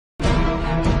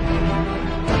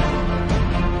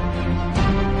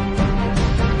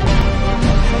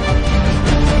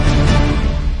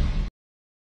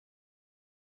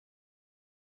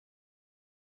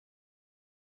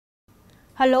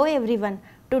Hello everyone,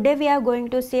 today we are going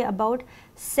to see about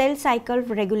cell cycle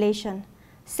regulation.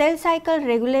 Cell cycle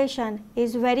regulation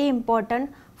is very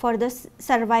important for the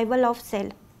survival of cell.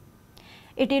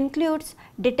 It includes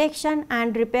detection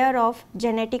and repair of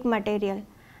genetic material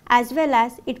as well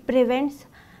as it prevents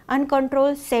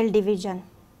uncontrolled cell division.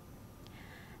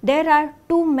 There are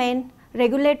two main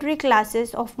regulatory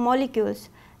classes of molecules,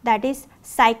 that is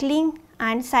cyclin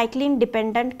and cyclin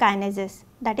dependent kinases,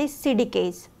 that is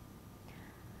CDKs.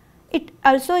 It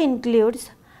also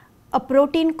includes a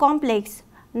protein complex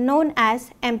known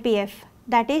as MPF,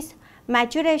 that is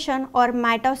maturation or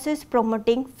mitosis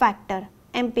promoting factor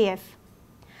MPF.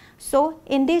 So,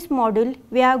 in this module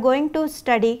we are going to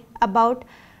study about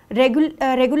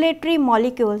regulatory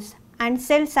molecules and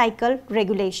cell cycle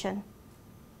regulation.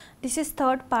 This is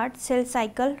third part, cell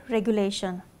cycle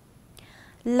regulation.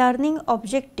 Learning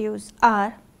objectives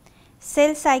are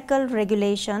cell cycle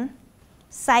regulation,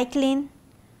 cyclin,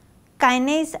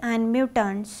 kinase and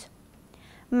mutants,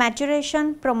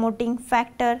 maturation promoting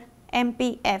factor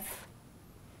MPF.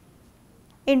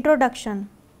 Introduction.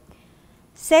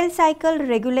 Cell cycle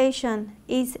regulation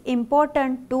is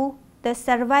important to the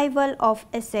survival of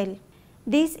a cell.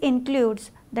 This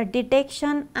includes the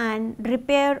detection and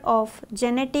repair of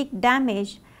genetic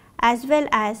damage as well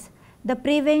as the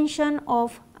prevention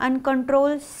of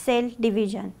uncontrolled cell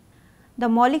division. The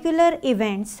molecular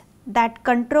events that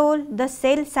control the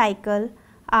cell cycle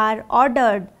are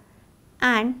ordered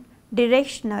and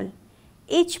directional.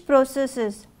 Each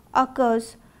process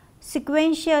occurs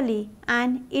sequentially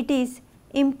and it is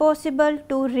impossible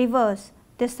to reverse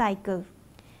the cycle.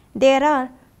 There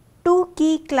are two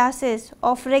key classes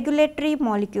of regulatory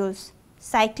molecules,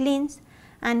 cyclins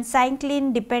and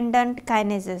cyclin dependent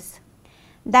kinases,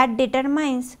 that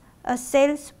determines a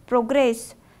cell's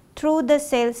progress through the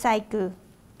cell cycle.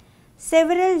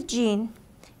 Several genes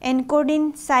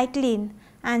encoding cyclin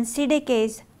and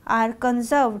CDKs are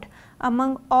conserved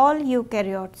among all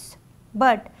eukaryotes,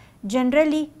 but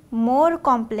generally more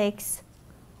complex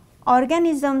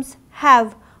organisms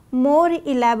have more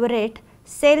elaborate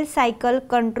cell cycle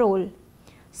control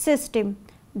system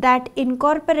that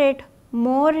incorporate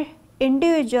more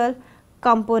individual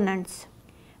components.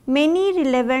 Many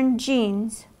relevant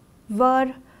genes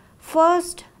were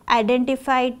first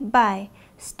identified by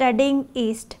studying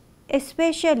yeast,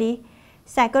 especially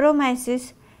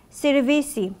Saccharomyces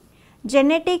cerevisiae.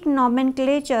 Genetic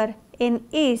nomenclature in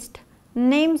yeast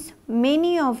names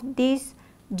many of these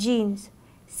genes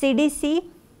CDC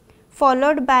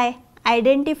followed by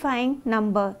identifying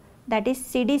number, that is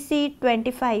CDC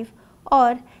 25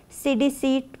 or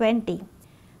CDC 20.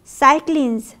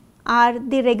 Cyclins are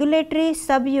the regulatory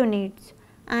subunits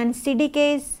and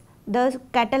CDKs the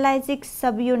catalytic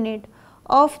subunit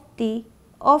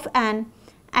of an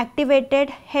activated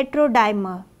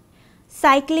heterodimer.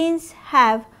 Cyclins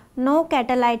have no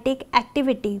catalytic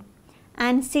activity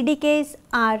and CDKs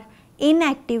are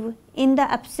inactive in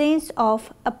the absence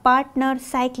of a partner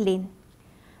cyclin.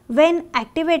 When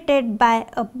activated by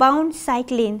a bound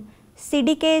cyclin,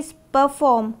 CDKs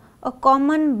perform a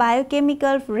common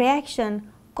biochemical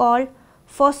reaction called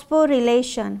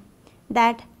phosphorylation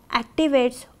that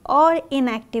activates or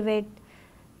inactivates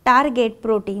target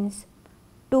proteins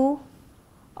to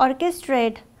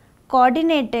orchestrate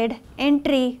coordinated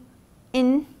entry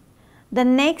in the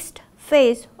next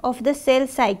phase of the cell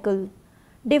cycle.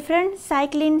 Different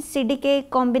cyclin CDK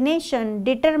combination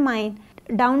determine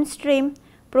downstream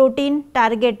protein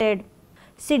targeted.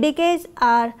 CDKs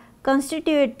are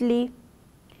constitutively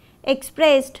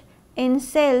expressed in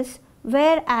cells,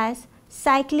 whereas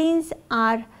cyclins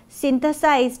are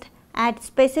synthesized at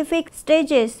specific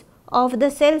stages of the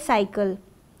cell cycle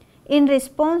in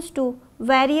response to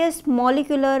various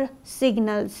molecular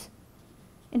signals.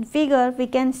 In figure we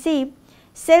can see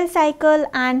cell cycle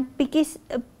and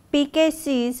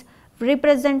PKC's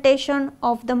representation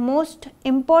of the most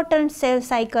important cell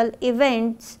cycle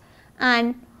events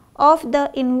and of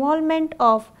the involvement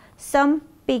of some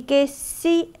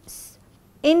PKCs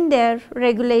in their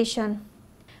regulation.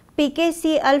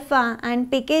 PKC alpha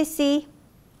and PKC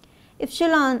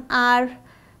epsilon are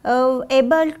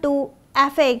able to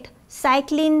affect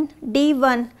cyclin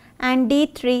D1 and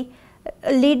D3,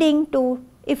 leading to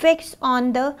effects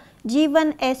on the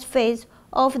G1S phase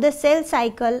of the cell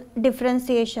cycle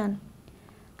differentiation.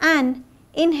 An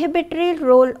inhibitory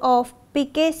role of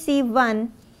PKC1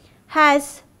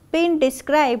 has been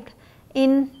described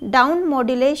in down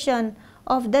modulation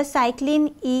of the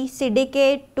cyclin E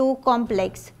CDK2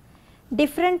 complex.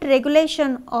 Different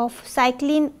regulation of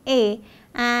cyclin A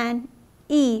and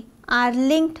E are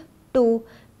linked to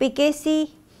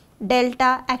PKC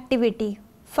delta activity.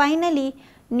 Finally,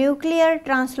 nuclear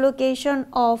translocation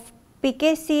of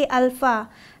PKC alpha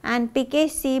and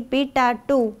PKC beta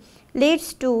 2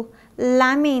 leads to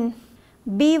lamine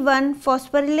B1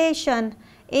 phosphorylation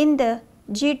in the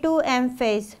G2M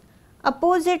phase.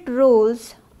 Opposite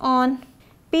roles on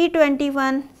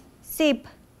P21 CYP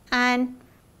and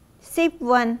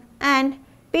CYP1 and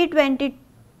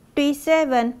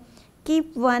P27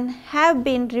 KEAP1 have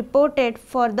been reported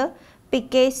for the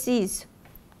PKCs.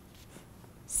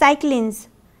 Cyclins.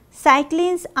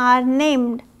 Cyclins are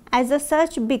named as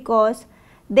such because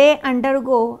they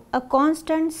undergo a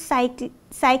constant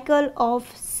cycle of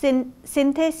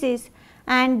synthesis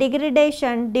and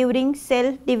degradation during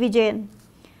cell division.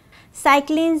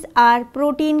 Cyclins are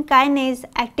protein kinase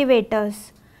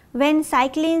activators. When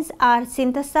cyclins are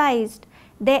synthesized,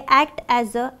 they act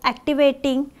as a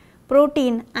activating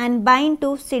protein and bind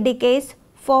to CDKs,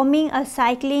 forming a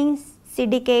cyclin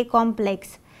CDK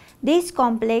complex. This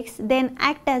complex then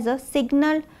acts as a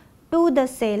signal to the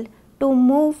cell to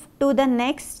move to the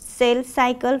next cell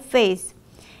cycle phase.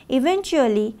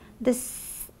 Eventually, the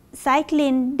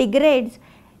cyclin degrades,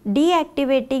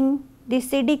 deactivating the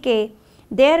CDK,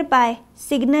 thereby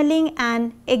signaling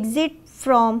an exit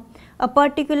from a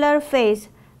particular phase.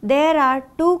 There are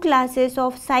two classes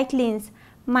of cyclins,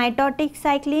 mitotic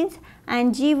cyclins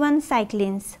and G1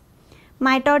 cyclins.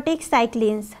 Mitotic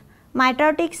cyclins.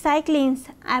 Mitotic cyclins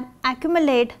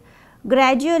accumulate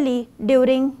gradually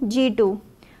during G2.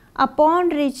 Upon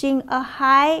reaching a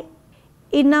high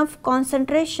enough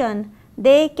concentration,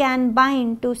 they can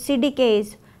bind to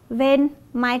CDKs. When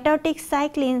mitotic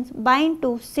cyclins bind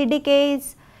to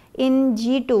CDKs in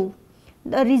G2,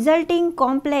 the resulting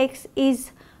complex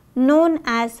is known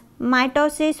as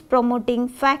mitosis promoting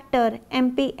factor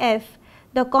MPF.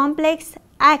 The complex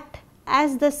acts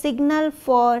as the signal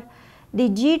for the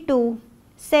G2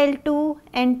 cell to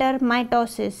enter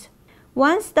mitosis.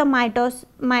 Once the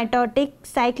mitotic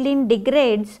cyclin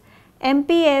degrades,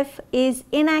 MPF is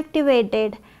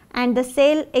inactivated and the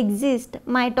cell exits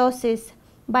mitosis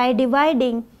by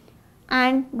dividing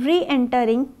and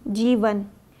re-entering G1.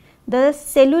 The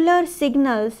cellular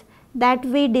signals that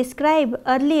we described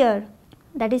earlier,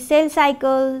 that is cell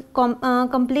cycle,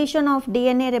 completion of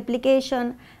DNA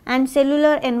replication and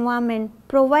cellular environment,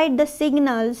 provide the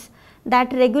signals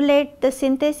that regulate the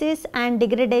synthesis and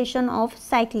degradation of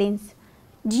cyclins.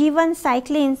 G1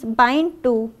 cyclins bind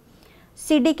to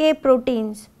CDK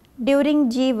proteins during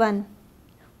G1.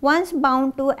 Once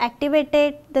bound to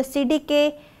activated the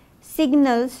CDK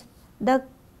signals, the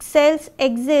cells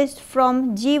exist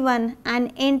from G1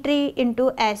 and entry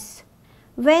into S.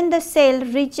 When the cell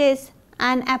reaches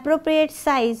an appropriate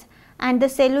size and the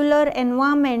cellular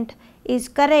environment is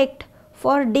correct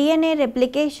for DNA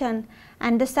replication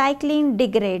and the cyclin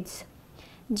degrades.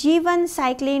 G1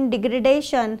 cyclin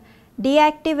degradation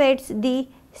deactivates the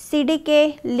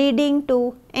CDK leading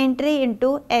to entry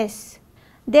into S.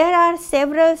 There are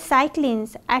several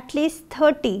cyclins, at least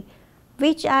 30,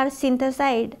 which are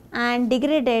synthesized and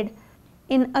degraded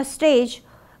in a stage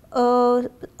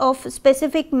of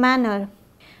specific manner.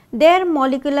 Their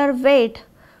molecular weight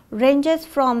ranges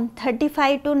from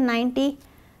 35 to 90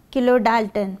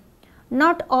 kilodalton.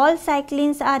 Not all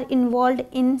cyclins are involved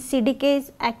in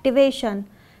CDK's activation.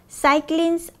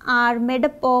 Cyclins are made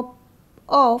up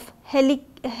of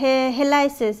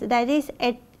helices, that is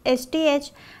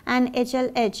STH and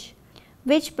HLH,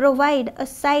 which provide a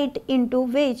site into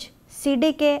which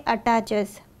CDK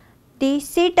attaches. The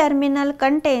C-terminal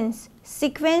contains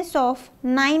sequence of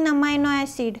 9 amino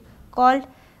acid called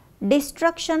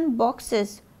destruction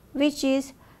boxes, which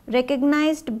is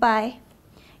recognized by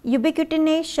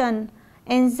ubiquitination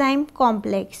enzyme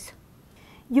complex.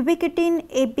 Ubiquitin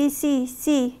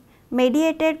APC-C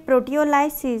mediated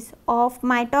proteolysis of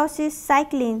mitosis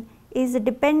cyclin is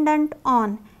dependent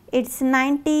on its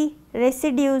 90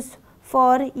 residues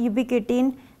for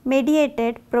ubiquitin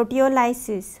mediated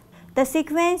proteolysis. The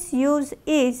sequence used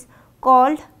is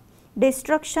called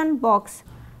destruction box.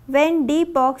 When D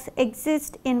box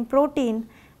exists in protein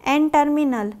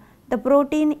N-terminal, the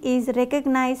protein is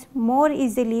recognized more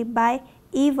easily by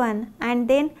E1 and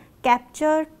then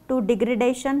captured to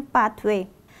degradation pathway.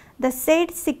 The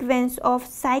said sequence of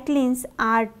cyclins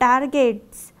are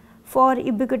targets for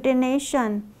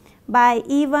ubiquitination by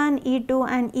E1, E2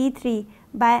 and E3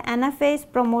 by anaphase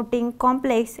promoting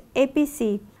complex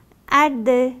APC at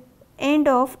the end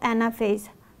of anaphase.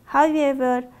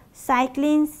 However,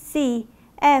 cyclins C,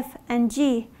 F and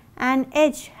G and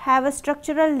H have a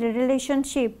structural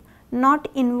relationship not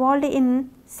involved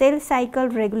in cell cycle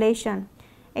regulation.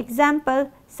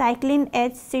 Example, cyclin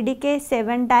H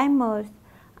CDK7 dimers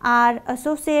are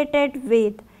associated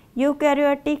with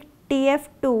eukaryotic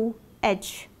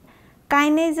TF2H.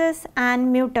 Kinases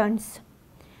and mutants.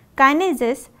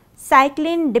 Kinases,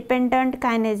 cyclin dependent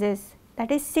kinases,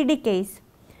 that is CDKs.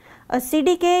 A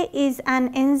CDK is an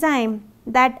enzyme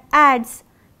that adds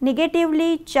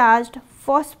negatively charged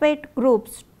phosphate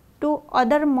groups to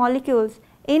other molecules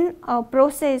in a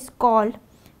process called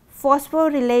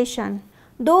phosphorylation.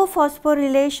 Though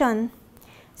phosphorylation,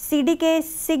 CDK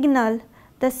signal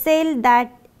the cell that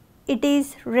it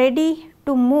is ready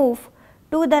to move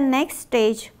to the next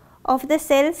stage of the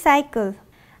cell cycle.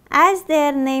 As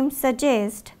their name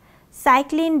suggests,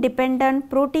 cyclin dependent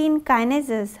protein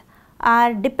kinases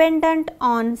are dependent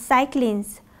on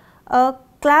cyclins, a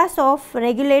class of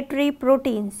regulatory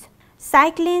proteins.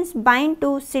 Cyclins bind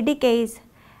to CDKs,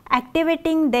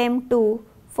 activating them to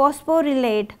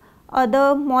phosphorylate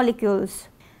other molecules.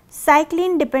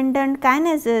 Cyclin dependent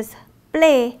kinases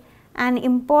play an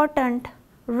important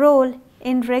role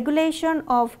in regulation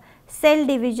of cell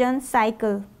division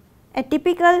cycle. A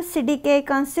typical CDK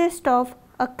consists of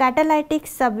a catalytic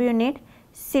subunit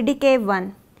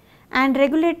CDK1 and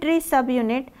regulatory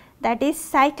subunit, that is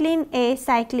cyclin A,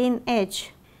 cyclin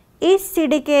H. Each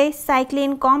CDK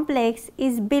cyclin complex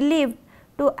is believed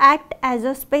to act as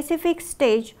a specific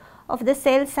stage of the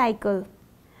cell cycle.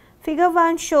 Figure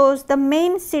 1 shows the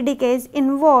main CDKs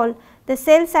involve the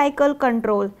cell cycle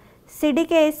control.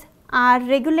 CDKs are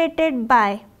regulated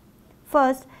by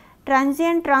first,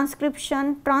 transient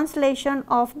transcription translation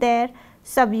of their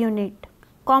subunit,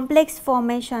 complex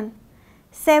formation,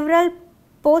 several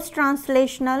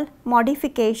post-translational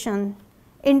modification,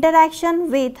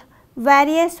 interaction with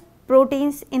various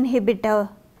proteins inhibitor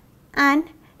and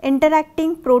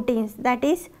interacting proteins, that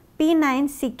is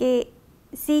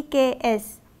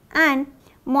P9CKS, and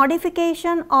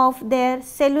modification of their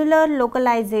cellular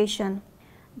localization.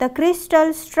 The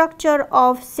crystal structure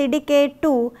of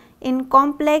CDK2 in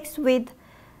complex with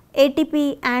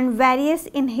ATP and various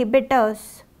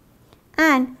inhibitors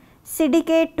and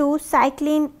CDK2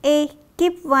 cyclin A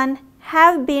KIP1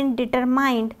 have been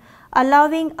determined,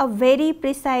 allowing a very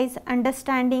precise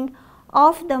understanding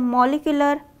of the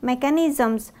molecular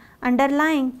mechanisms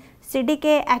underlying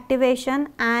CDK activation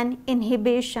and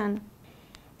inhibition.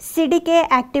 CDK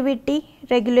activity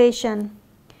regulation.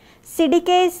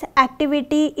 CDK's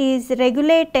activity is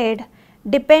regulated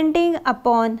depending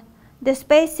upon the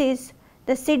species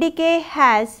the CDK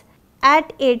has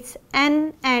at its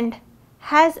end and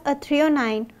has a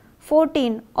threonine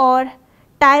 14 or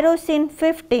tyrosine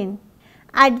 15.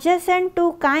 Adjacent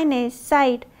to kinase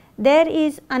site, there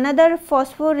is another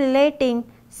phosphorylating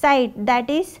site, that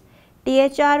is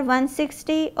THR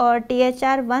 160 or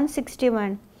THR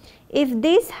 161. If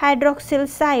this hydroxyl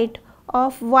site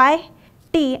of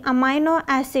YT amino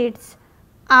acids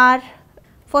are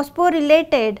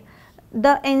phosphorylated,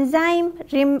 the enzyme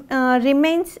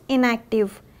remains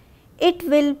inactive. It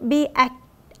will be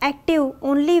active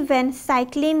only when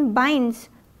cyclin binds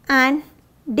and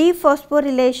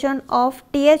dephosphorylation of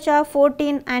THR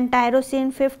 14 and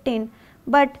tyrosine 15,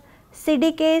 but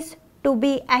CDKs to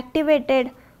be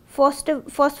activated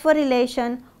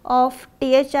phosphorylation of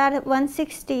THR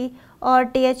 160 or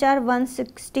THR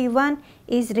 161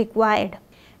 is required.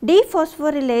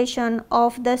 Dephosphorylation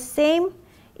of the same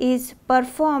is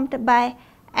performed by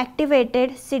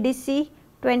activated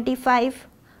CDC25.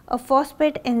 A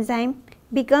phosphate enzyme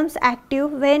becomes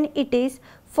active when it is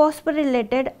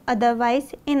phosphorylated,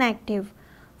 otherwise inactive.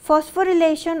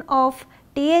 Phosphorylation of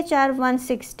THR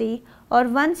 160 or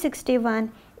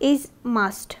 161 is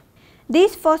must.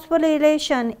 This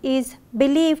phosphorylation is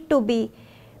believed to be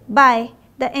by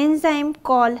the enzyme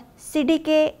called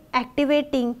CDK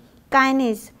activating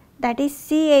kinase, that is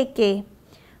CAK.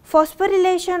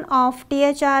 Phosphorylation of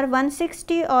THR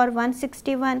 160 or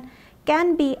 161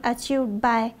 can be achieved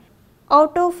by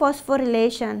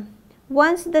autophosphorylation.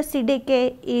 Once the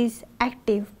CDK is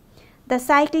active, the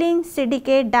cyclin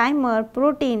CDK dimer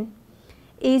protein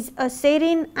is a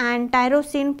serine and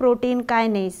tyrosine protein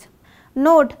kinase.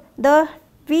 Note, the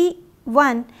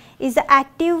V1 is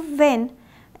active when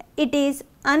it is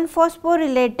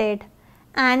unphosphorylated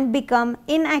and become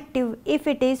inactive if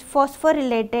it is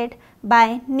phosphorylated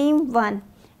by NIM1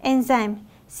 enzyme.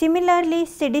 Similarly,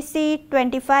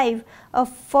 CDC25, a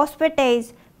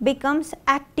phosphatase, becomes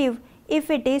active if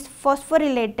it is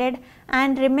phosphorylated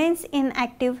and remains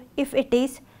inactive if it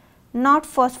is not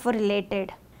phosphorylated.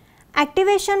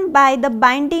 Activation by the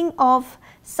binding of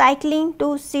cyclin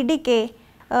to CDK,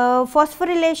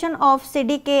 phosphorylation of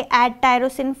CDK at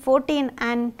tyrosine 14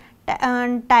 and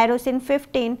tyrosine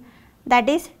 15, that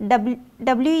is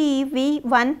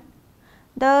WEV1,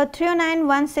 the threonine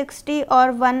 160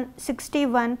 or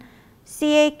 161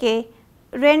 CAK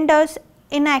renders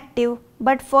inactive,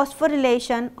 but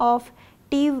phosphorylation of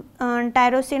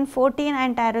tyrosine 14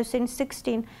 and tyrosine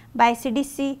 16 by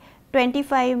CDC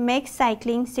 25 makes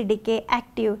cycling CDK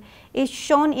active is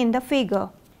shown in the figure.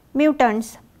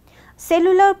 Mutants.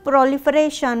 Cellular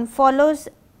proliferation follows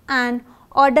an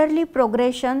orderly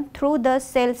progression through the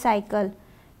cell cycle,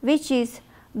 which is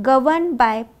governed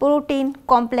by protein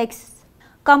complexes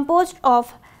composed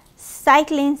of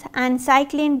cyclins and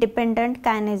cyclin dependent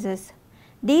kinases.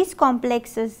 These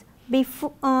complexes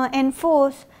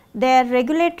enforce their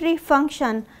regulatory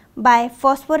function by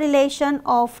phosphorylation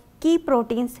of key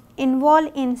proteins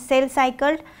involved in cell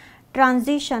cycle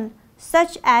transition,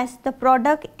 such as the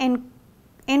product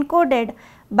encoded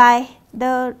by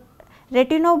the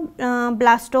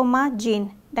retinoblastoma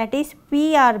gene, that is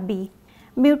PRB.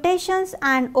 Mutations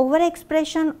and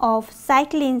overexpression of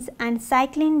cyclins and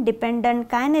cyclin dependent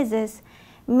kinases,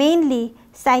 mainly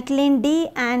cyclin D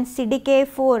and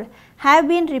CDK4, have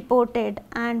been reported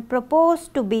and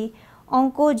proposed to be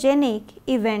oncogenic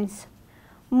events.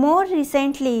 More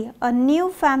recently, a new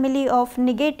family of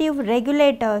negative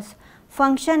regulators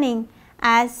functioning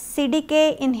as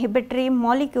CDK inhibitory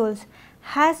molecules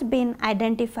has been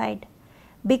identified.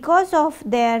 Because of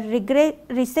their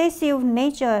recessive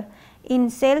nature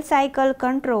in cell cycle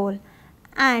control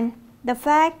and the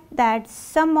fact that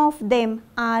some of them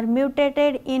are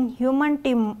mutated in human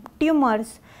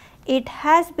tumors, it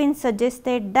has been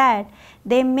suggested that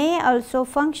they may also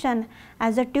function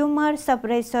as a tumor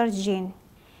suppressor gene.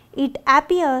 It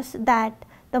appears that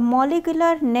the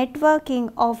molecular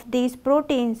networking of these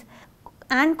proteins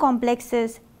and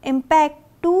complexes impact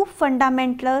two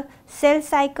fundamental cell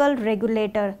cycle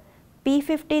regulators,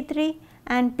 p53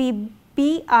 and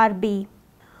PRB.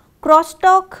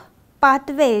 Crosstalk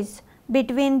pathways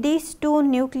between these two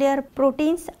nuclear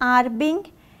proteins are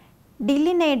being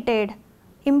delineated,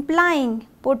 implying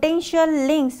potential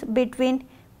links between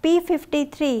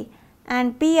p53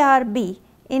 and PRB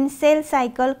in cell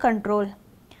cycle control,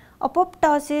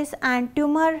 apoptosis and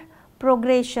tumor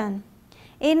progression.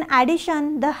 In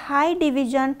addition, the high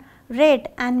division rate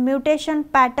and mutation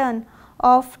pattern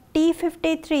of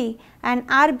T53 and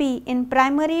RB in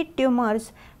primary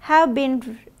tumors have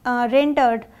been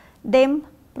rendered them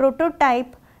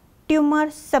prototype tumor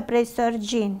suppressor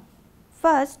gene.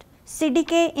 First,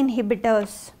 CDK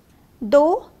inhibitors.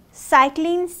 Though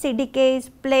cyclin CDKs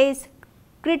plays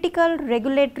critical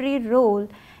regulatory role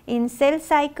in cell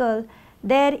cycle,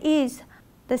 there is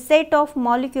the set of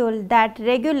molecules that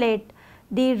regulate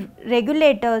the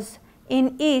regulators.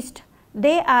 In yeast,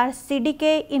 they are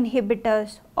CDK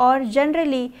inhibitors, or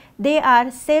generally they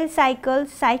are cell cycle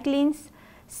cyclins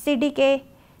CDK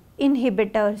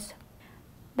inhibitors,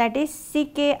 that is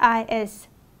CKIs.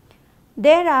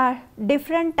 There are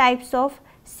different types of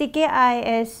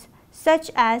CKIs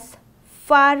such as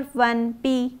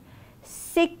FAR1P,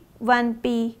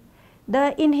 SIK1P.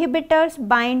 The inhibitors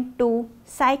bind to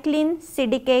cyclin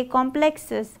CDK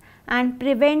complexes and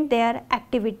prevent their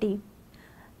activity.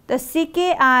 The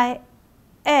CKIs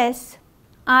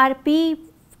are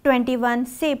P21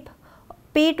 CYP,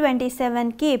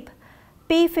 P27 KIP,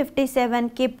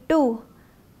 P57 KIP2.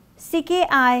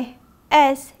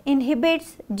 CKIs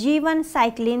inhibits G1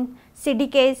 cyclin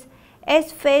CDKs,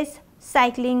 S-phase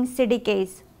cyclin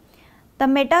CDKs. The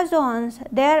metazoans,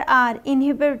 there are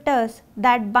inhibitors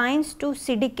that binds to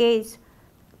CDKs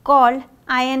called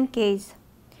INKs.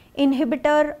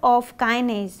 Inhibitor of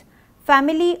kinase,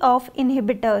 family of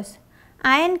inhibitors.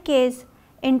 INKs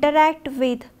interact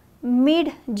with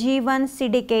mid G1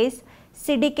 CDKs,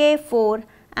 CDK4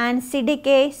 and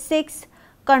CDK6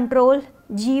 control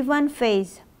G1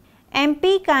 phase.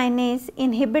 MP kinase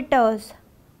inhibitors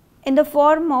in the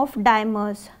form of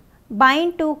dimers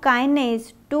bind to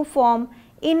kinase to form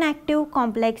inactive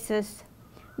complexes.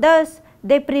 Thus,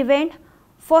 they prevent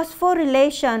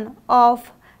phosphorylation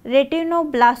of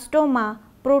retinoblastoma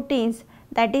proteins,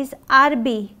 that is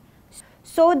RB.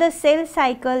 So, the cell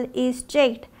cycle is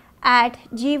checked at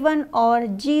G1 or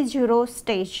G0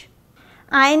 stage.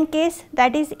 INKs,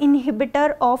 that is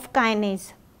inhibitor of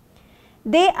kinase.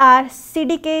 They are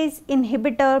CDKs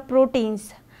inhibitor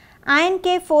proteins.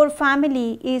 INK4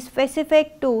 family is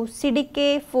specific to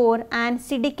CDK4 and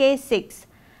CDK6.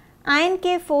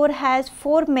 INK4 has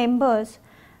 4 members,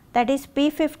 that is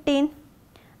P15,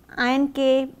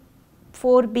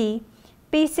 INK4B,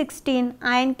 P16,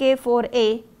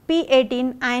 INK4A,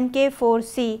 P18,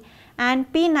 INK4C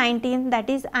and P19, that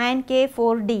is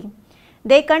INK4D.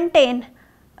 They contain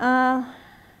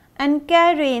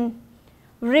ankyrin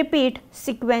repeat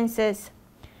sequences.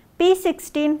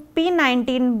 P16,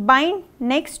 P19 bind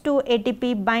next to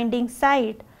ATP binding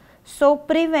site, so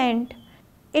prevent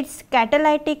its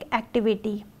catalytic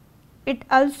activity. It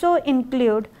also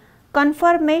includes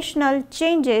conformational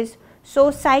changes,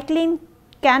 so cyclin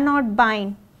cannot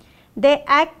bind. They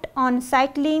act on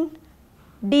cyclin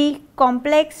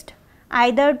decomplexed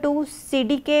either to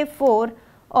CDK4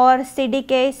 or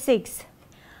CDK6.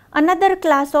 Another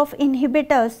class of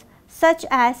inhibitors such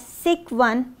as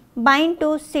SIK1 bind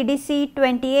to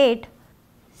CDC28,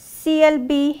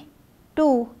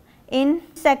 CLB2 in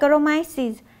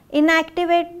Saccharomyces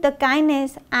inactivate the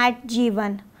kinase at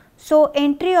G1. So,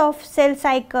 entry of cell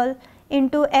cycle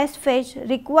into S phase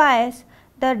requires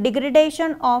the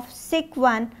degradation of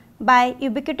SIK1 by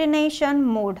ubiquitination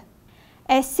mode.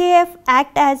 SCF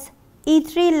act as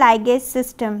E3 ligase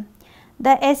system.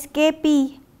 The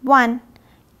SKP1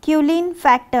 Culin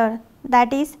factor,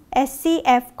 that is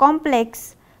SCF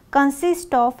complex,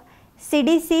 consists of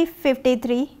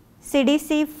CDC53,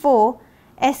 CDC4,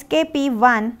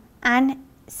 SKP1 and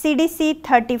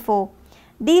CDC34.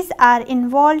 These are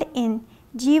involved in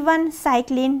G1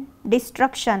 cyclin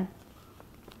destruction.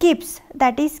 KIPS,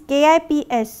 that is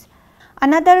KIPS.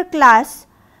 Another class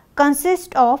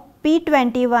consists of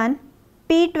P21,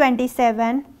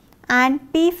 P27 and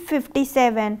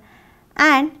P57,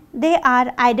 and they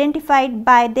are identified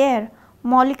by their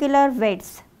molecular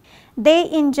weights. They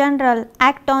in general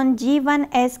act on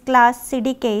G1S class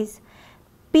CDKs.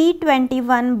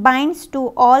 P21 binds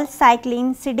to all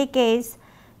cyclin CDKs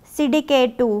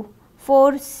CDK2,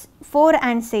 4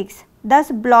 and 6,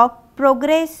 thus block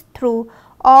progress through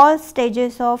all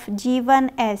stages of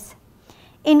G1S.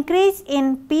 Increase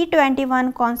in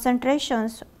P21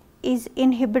 concentrations is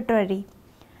inhibitory.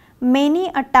 Many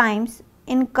a times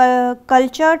in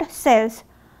cultured cells,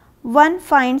 one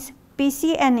finds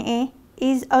PCNA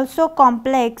is also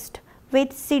complexed with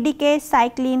CDK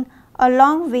cyclin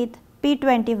along with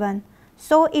P21,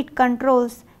 so it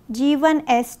controls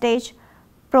G1S stage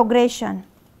progression.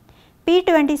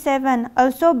 P27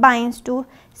 also binds to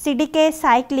CDK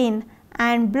cyclin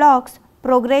and blocks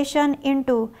progression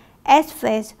into S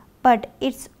phase, but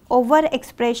its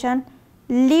overexpression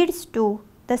leads to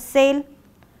the cell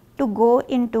to go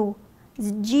into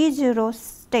G0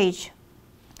 stage.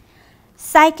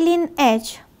 Cyclin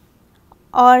H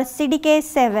or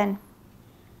CDK7,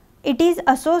 it is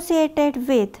associated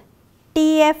with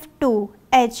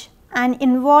TF2H and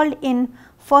involved in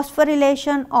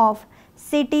phosphorylation of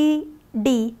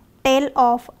CTD tail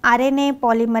of RNA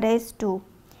polymerase II.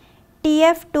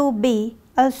 TF2B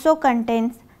also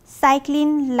contains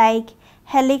cyclin like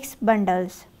helix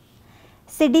bundles.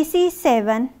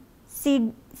 CDC7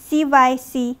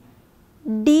 CYC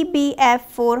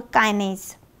DBF4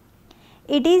 kinase.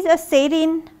 It is a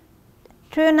serine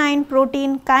threonine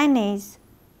protein kinase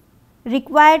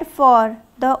required for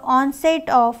the onset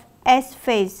of S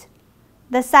phase.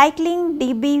 The cyclin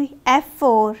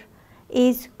DBF4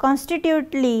 is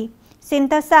constitutively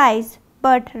synthesized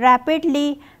but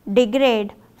rapidly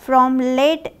degrade from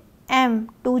late M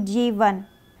to G1.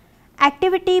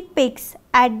 Activity peaks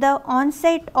at the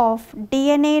onset of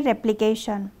DNA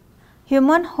replication.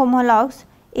 Human homologs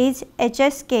is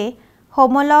HSK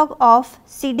homolog of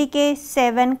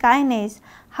CDK7 kinase.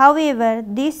 However,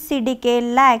 this CDK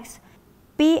lacks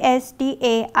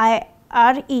PSDAIRE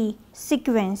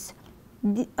sequence.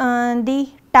 The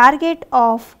target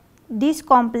of this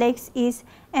complex is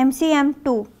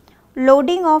MCM2.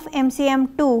 Loading of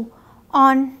MCM2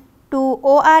 on to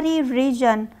ORE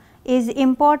region is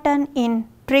important in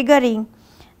triggering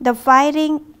the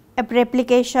firing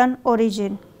replication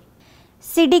origin.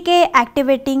 CDK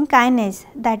activating kinase,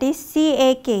 that is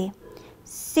CAK.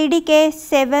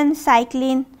 CDK7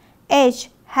 cyclin H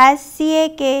has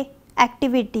CAK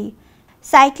activity.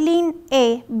 Cyclin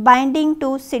A binding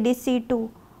to CDC2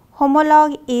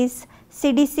 homolog is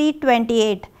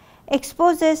CDC28,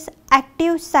 exposes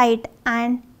active site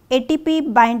and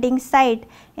ATP binding site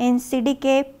in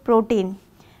CDK protein,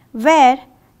 where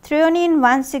threonine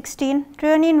 116,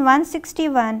 threonine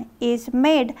 161 is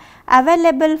made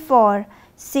available for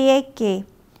CAK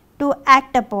to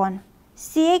act upon.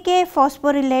 CAK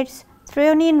phosphorylates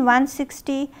threonine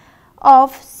 160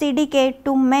 of CDK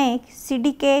to make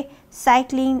CDK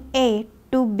cyclin A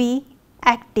to be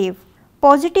active.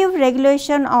 Positive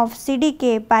regulation of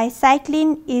CDK by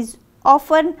cyclin is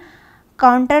often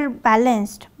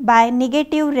counterbalanced by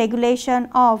negative regulation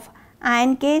of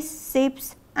INK,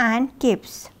 CYPs and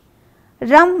KIPs.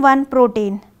 RUM1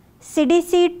 protein,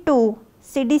 CDC2,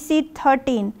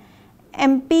 CDC13,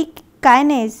 MP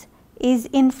kinase is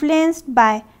influenced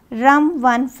by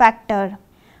RUM1 factor.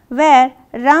 Where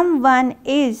RUM1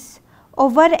 is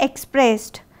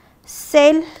overexpressed,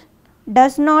 cell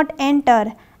does not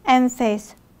enter M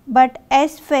phase, but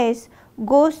S phase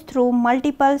goes through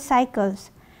multiple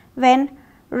cycles. When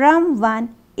RAM1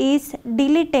 is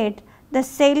deleted, the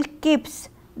cell keeps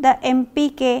the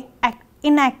MPK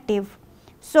inactive.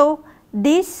 So,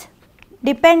 this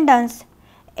dependence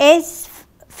S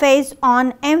phase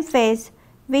on M phase,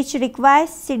 which requires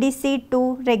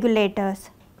CDC2 regulators.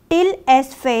 Till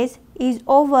S phase is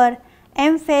over,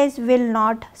 M phase will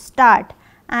not start,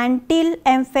 and till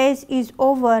M phase is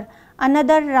over,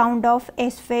 another round of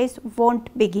S phase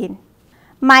won't begin.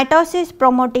 Mitosis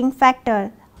promoting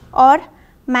factor or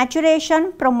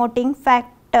maturation promoting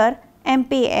factor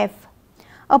MPF.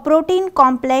 A protein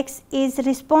complex is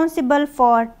responsible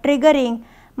for triggering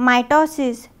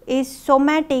mitosis in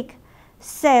somatic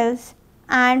cells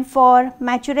and for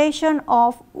maturation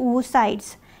of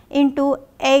oocytes into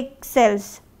egg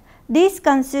cells. This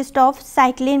consists of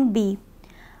cyclin B,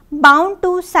 bound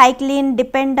to cyclin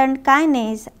dependent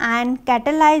kinase and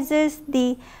catalyzes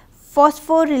the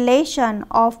phosphorylation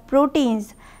of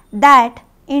proteins that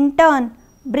in turn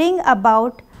bring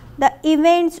about the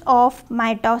events of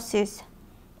mitosis,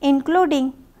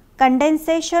 including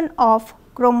condensation of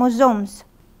chromosomes,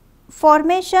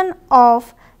 formation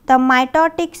of the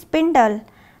mitotic spindle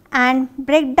and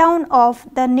breakdown of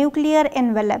the nuclear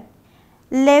envelope.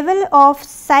 Level of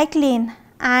cyclin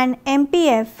and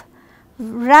MPF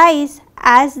rise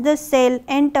as the cell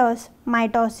enters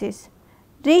mitosis,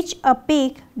 reach a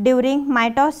peak during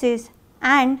mitosis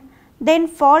and then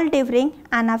fall during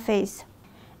anaphase.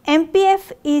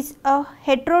 MPF is a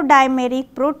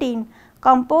heterodimeric protein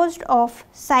composed of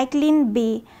cyclin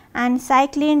B and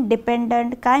cyclin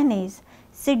dependent kinase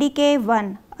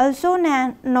CDK1, also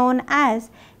known as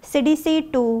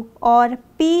CDC2 or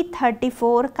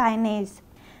P34 kinase,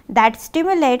 that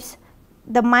stimulates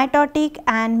the mitotic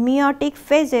and meiotic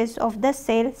phases of the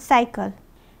cell cycle.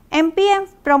 MPF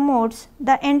promotes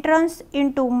the entrance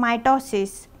into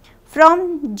mitosis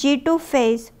from G2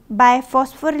 phase by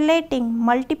phosphorylating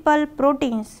multiple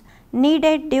proteins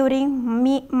needed during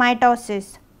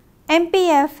mitosis.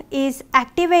 MPF is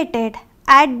activated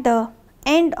at the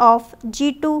end of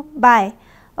G2 by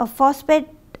a phosphate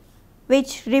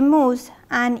which removes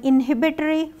an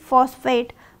inhibitory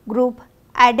phosphate group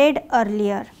added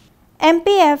earlier.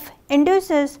 MPF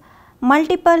induces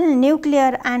multiple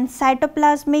nuclear and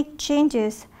cytoplasmic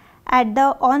changes at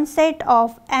the onset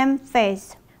of M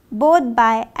phase, both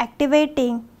by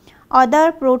activating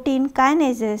other protein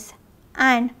kinases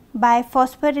and by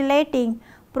phosphorylating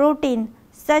protein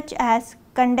such as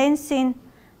condensin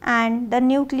and the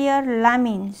nuclear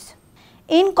lamins.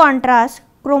 In contrast,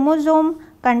 chromosome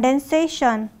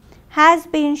condensation has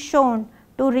been shown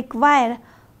to require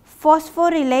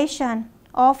phosphorylation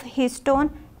of histone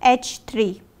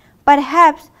H3.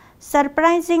 Perhaps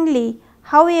surprisingly,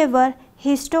 however,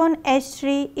 histone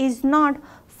H3 is not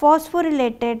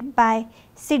phosphorylated by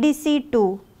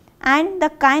CDC2 and the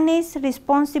kinase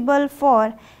responsible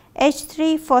for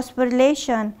H3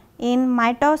 phosphorylation in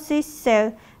mitosis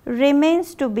cell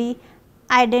remains to be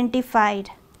identified.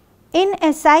 In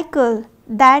a cycle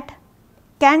that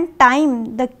can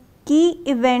time the key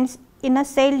events in a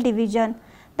cell division,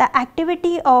 the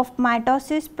activity of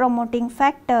mitosis promoting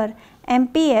factor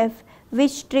MPF,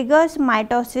 which triggers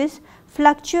mitosis,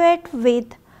 fluctuates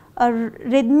with a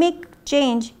rhythmic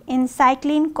change in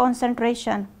cyclin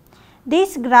concentration.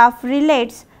 This graph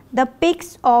relates the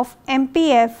peaks of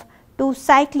MPF to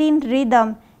cyclin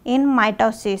rhythm in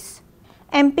mitosis.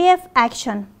 MPF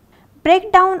action: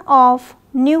 breakdown of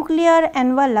nuclear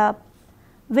envelope,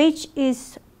 which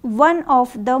is one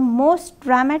of the most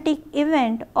dramatic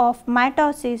events of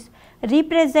mitosis,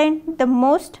 represent the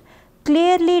most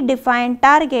clearly defined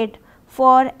target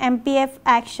for MPF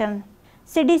action.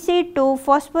 CDC2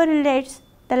 phosphorylates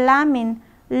the lamin,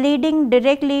 leading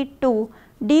directly to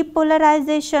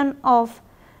depolarization of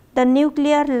the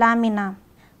nuclear lamina.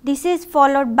 This is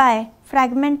followed by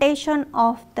fragmentation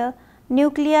of the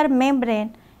nuclear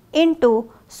membrane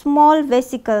into small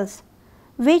vesicles,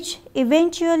 which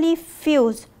eventually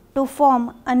fuse to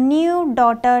form a new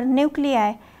daughter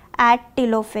nuclei at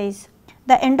telophase.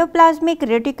 The endoplasmic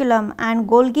reticulum and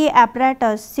Golgi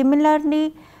apparatus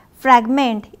similarly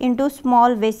fragment into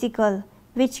small vesicles,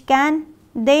 which can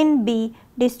then be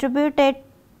distributed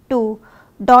to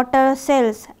daughter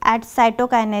cells at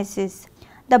cytokinesis.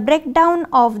 The breakdown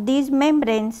of these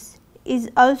membranes is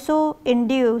also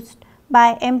induced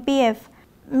by MPF,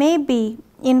 may be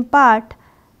in part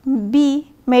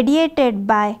be mediated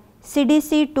by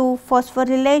CDC2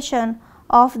 phosphorylation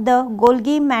of the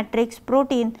Golgi matrix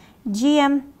protein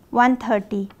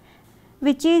GM130,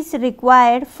 which is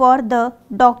required for the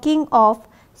docking of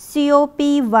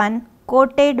COP1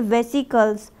 coated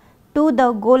vesicles to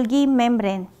the Golgi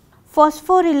membrane.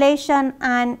 phosphorylation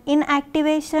and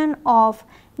inactivation of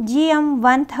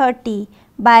GM130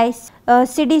 by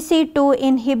CDC2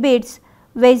 inhibits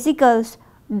vesicles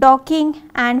docking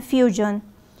and fusion,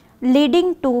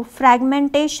 leading to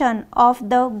fragmentation of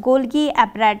the Golgi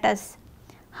apparatus.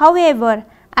 However,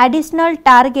 additional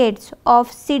targets of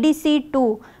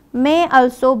CDC2 may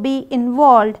also be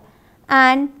involved,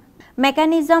 and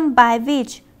mechanism by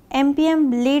which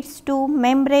MPM leads to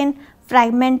membrane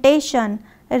fragmentation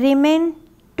remain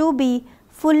to be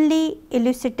fully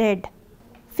elucidated.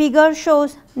 Figure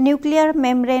shows nuclear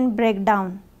membrane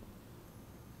breakdown.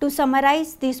 To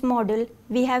summarize this module,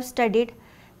 we have studied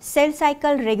cell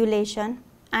cycle regulation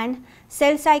and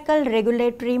cell cycle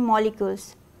regulatory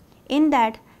molecules. In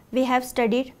that, we have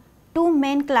studied two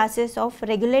main classes of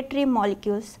regulatory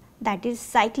molecules, that is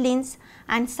cyclins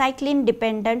and cyclin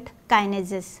dependent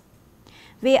kinases.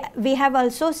 We have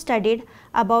also studied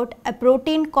about a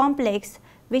protein complex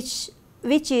which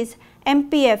is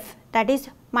MPF, that is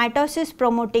mitosis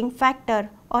promoting factor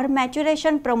or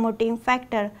maturation promoting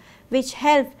factor, which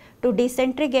help to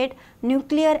disintegrate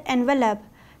nuclear envelope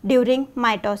during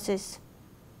mitosis.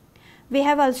 We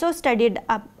have also studied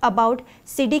about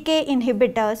CDK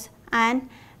inhibitors and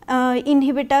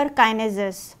inhibitor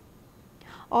kinases.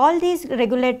 All these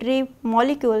regulatory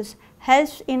molecules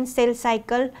helps in cell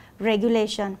cycle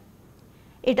regulation.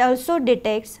 It also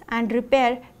detects and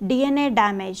repair DNA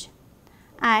damage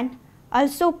and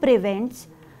also prevents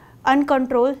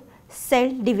uncontrolled cell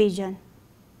division.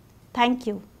 Thank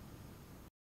you.